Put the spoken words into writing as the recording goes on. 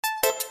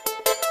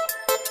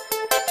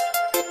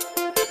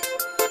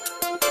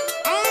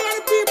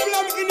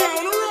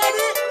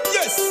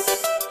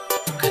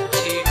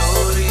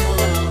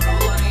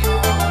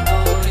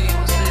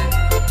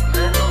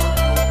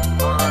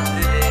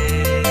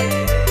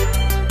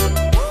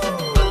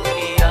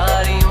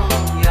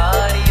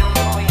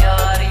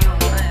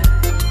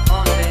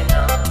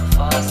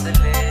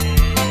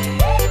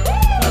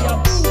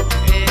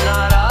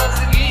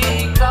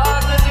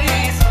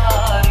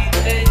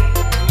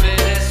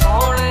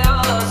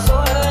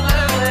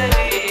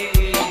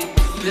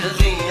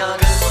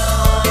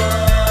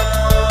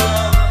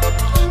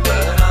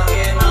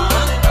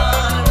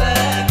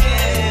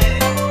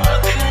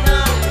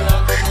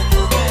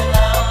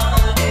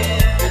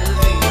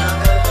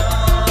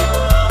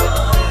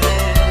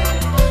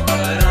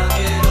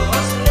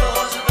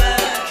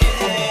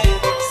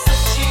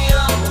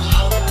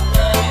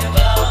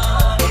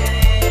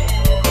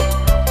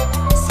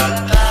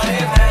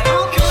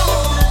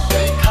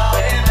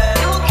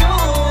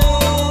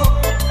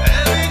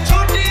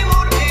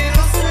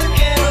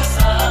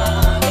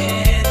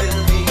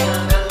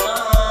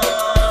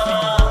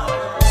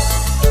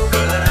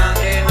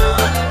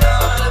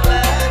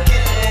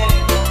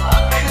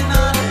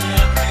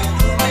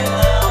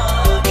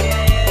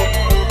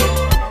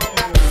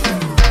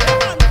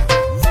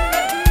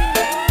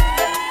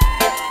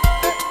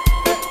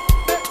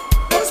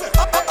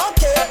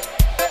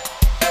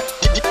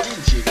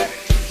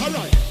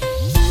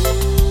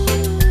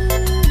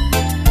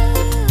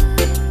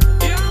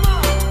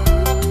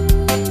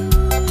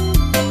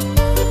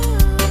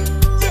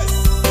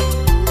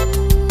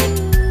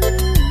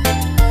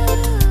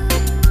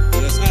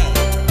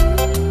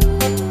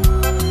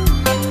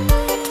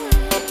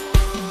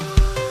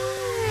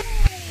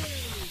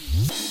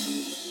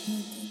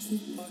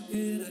छुपा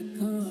के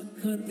रखा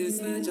आँखों ते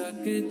सजा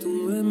के तू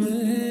है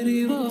मेरी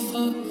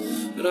वफा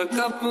रख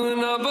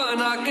अपना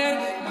बना के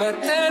मैं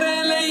तेरे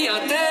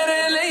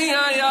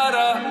लिया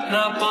यारा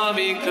ना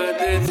पावी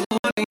कदे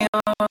दुनिया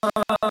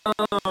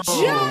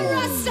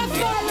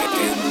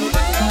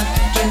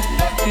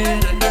छुपा के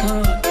रखा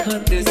आँखों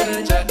ते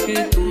सजा के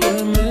तू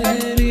है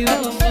मेरी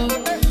वफा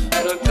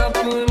रख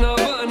अपना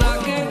बना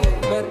के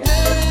मैं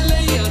तेरे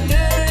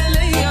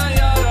लिया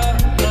यारा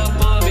ना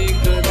पावी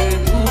कदे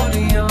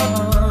दुनिया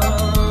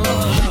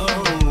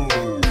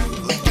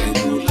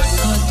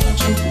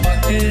छुपा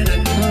के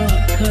रखा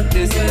आँखों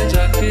ते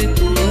सजा के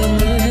तू है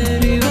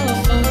मेरी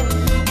वफा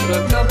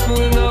रख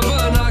अपना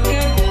बना के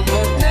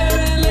मैं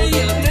तेरे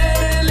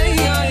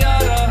लिया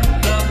यारा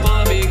ना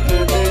पावी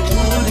कदे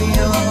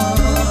दुनिया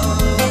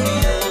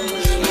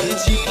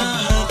जीना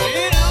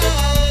तेरा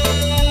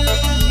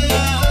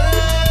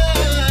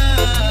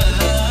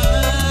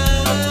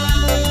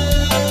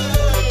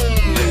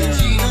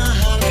जीना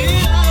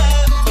तेरा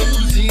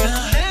जीना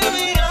है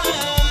मेरा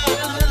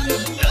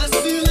रस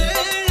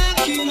लेना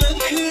की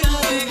नखरा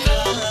देखा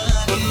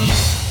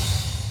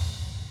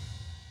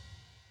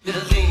दिल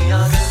दिया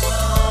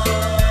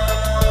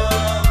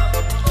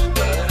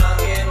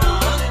करांगे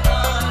नाल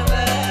नाल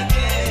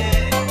बैठे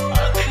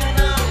अख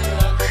नाल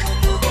अख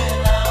नू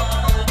मिला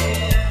के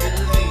दिल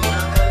दिया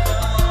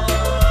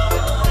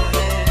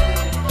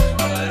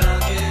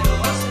करांगे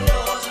रोज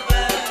रोज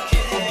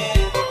बैठे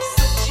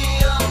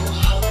सच्चियां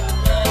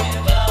मोहब्बतां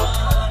निभा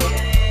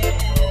के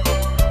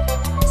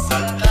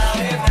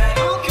सताए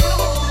मैनू क्यों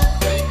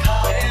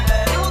दिखाए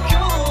मैनू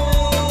क्यों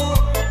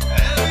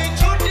ऐवी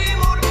छोटी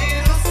मोटी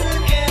रुस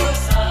के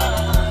वसा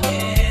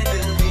के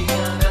दिल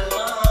दिया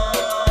गल्लां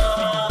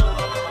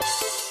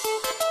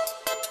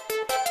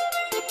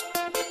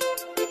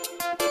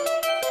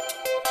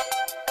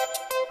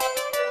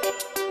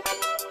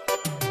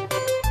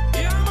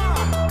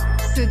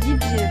Ce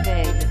DJ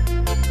Veil.